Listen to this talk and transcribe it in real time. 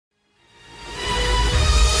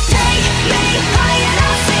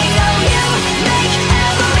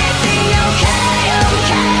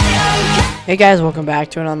Hey guys, welcome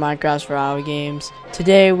back to another Minecraft Survival Games.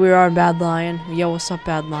 Today we are on Bad Lion. Yo, what's up,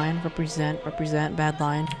 Bad Lion? Represent, Bad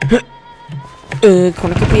Lion.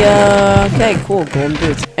 Cornucopia. Okay, cool, golden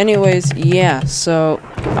boots. Anyways, yeah, so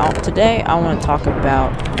today I want to talk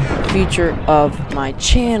about the future of my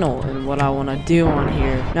channel and what I want to do on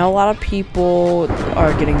here. Now, a lot of people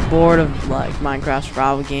are getting bored of like Minecraft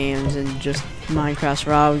Survival Games and just Minecraft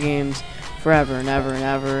Survival Games forever and ever and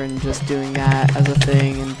ever, and just doing that as a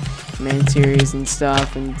thing and main series and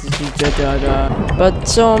stuff, and but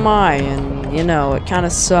so am I, and you know, it kind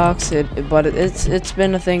of sucks. But it's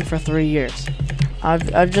been a thing for 3 years.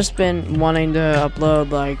 I've just been wanting to upload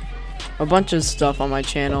like a bunch of stuff on my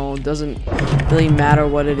channel. It doesn't really matter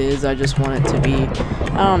what it is. I just want it to be,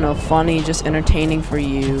 I don't know, funny, just entertaining for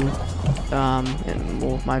you, and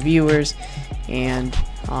well, my viewers, and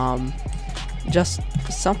just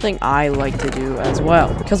something I like to do as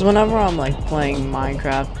well. Because whenever I'm like playing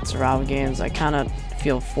Minecraft survival games, I kind of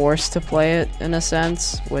feel forced to play it in a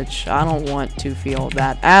sense, which I don't want to feel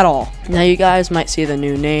that at all. Now you guys might see the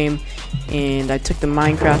new name, and I took the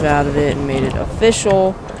Minecraft out of it and made it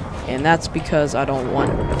official, and that's because I don't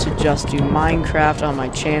want to just do Minecraft on my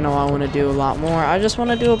channel. I want to do a lot more. I just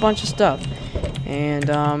want to do a bunch of stuff, and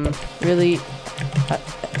really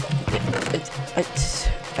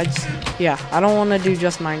I don't want to do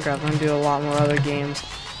just Minecraft. I'm going to do a lot more other games,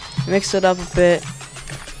 mix it up a bit,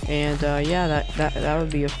 and yeah, that would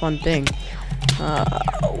be a fun thing.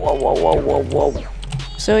 Whoa.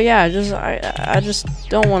 So yeah, I just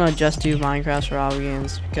don't want to just do Minecraft survival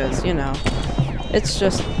games, because you know, it's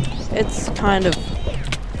kind of,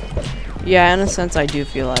 yeah, in a sense I do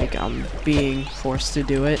feel like I'm being forced to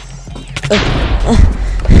do it.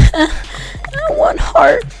 One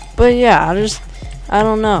heart. But yeah, I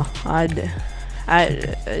don't know. I don't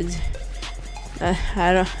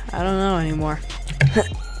know anymore. Let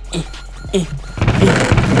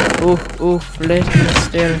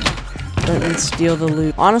me steal the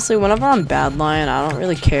loot. Honestly, whenever I'm Bad Lion, I don't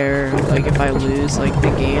really care like if I lose like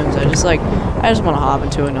the games. I just want to hop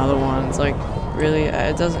into another one. It's like, really,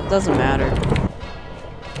 it doesn't matter.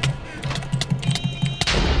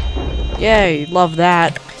 Yay, love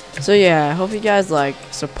that. So yeah, I hope you guys like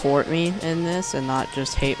support me in this and not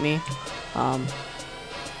just hate me,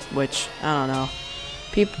 which I don't know.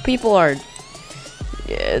 People are,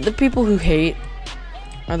 yeah, the people who hate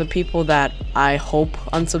are the people that I hope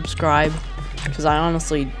unsubscribe, because I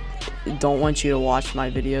honestly don't want you to watch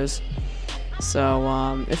my videos.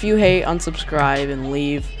 So if you hate, unsubscribe and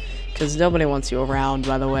leave, because nobody wants you around,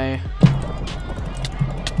 by the way.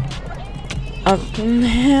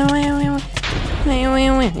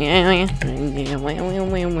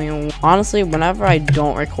 Honestly, whenever I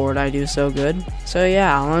don't record, I do so good. So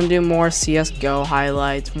yeah, I want to do more CSGO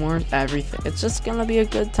highlights, more everything. It's just gonna be a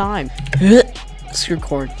good time. Screw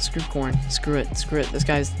corn, screw it. This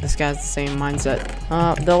guy's the same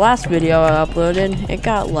mindset. The last video I uploaded, it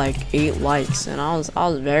got like 8 likes, and I was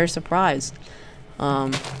very surprised.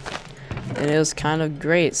 And it was kind of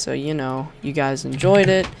great. So you know, you guys enjoyed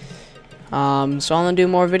it. So I'm gonna do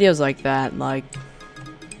more videos like that. Like,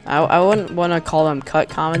 I wouldn't want to call them cut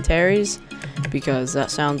commentaries, because that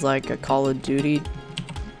sounds like a Call of Duty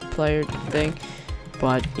player thing.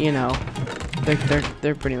 But you know,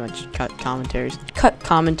 they're pretty much cut commentaries. Cut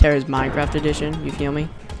commentaries Minecraft edition. You feel me?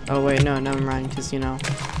 Oh wait, no, never mind. Because you know,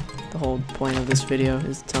 the whole point of this video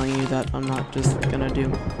is telling you that I'm not just gonna do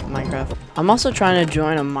Minecraft. I'm also trying to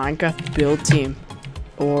join a Minecraft build team.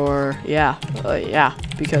 Or yeah,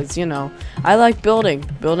 because you know, I like building.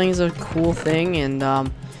 Building is a cool thing, and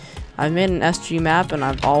I've made an SG map, and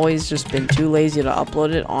I've always just been too lazy to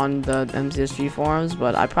upload it on the MCSG forums.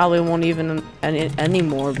 But I probably won't even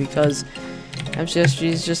anymore, because MCSG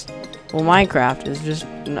is just, well, Minecraft is just,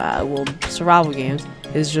 well, survival games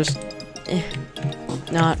is just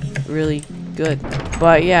not really good.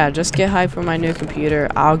 But yeah, just get hyped for my new computer.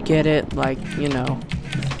 I'll get it, like, you know,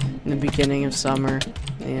 in the beginning of summer.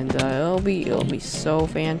 And it'll be so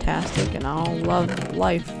fantastic, and I'll love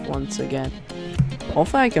life once again.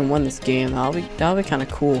 Hopefully I can win this game. That'll be kind of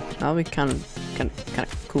cool. That'll be kind of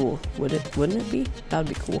cool. Wouldn't it be? That'd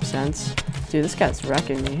be cool. Sense. Dude, this guy's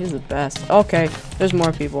wrecking me. He's the best. Okay, there's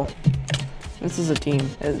more people. This is a team.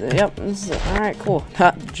 Yep. This is all right. Cool.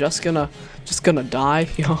 Just gonna die.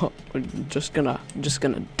 just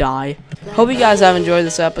gonna die. Hope you guys have enjoyed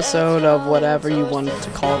this episode of whatever you wanted to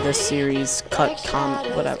call this series.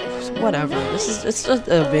 Whatever. It's just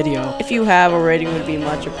a video. If you have, a rating would be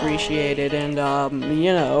much appreciated. And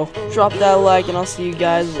you know, drop that like, and I'll see you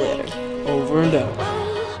guys later. Over and out.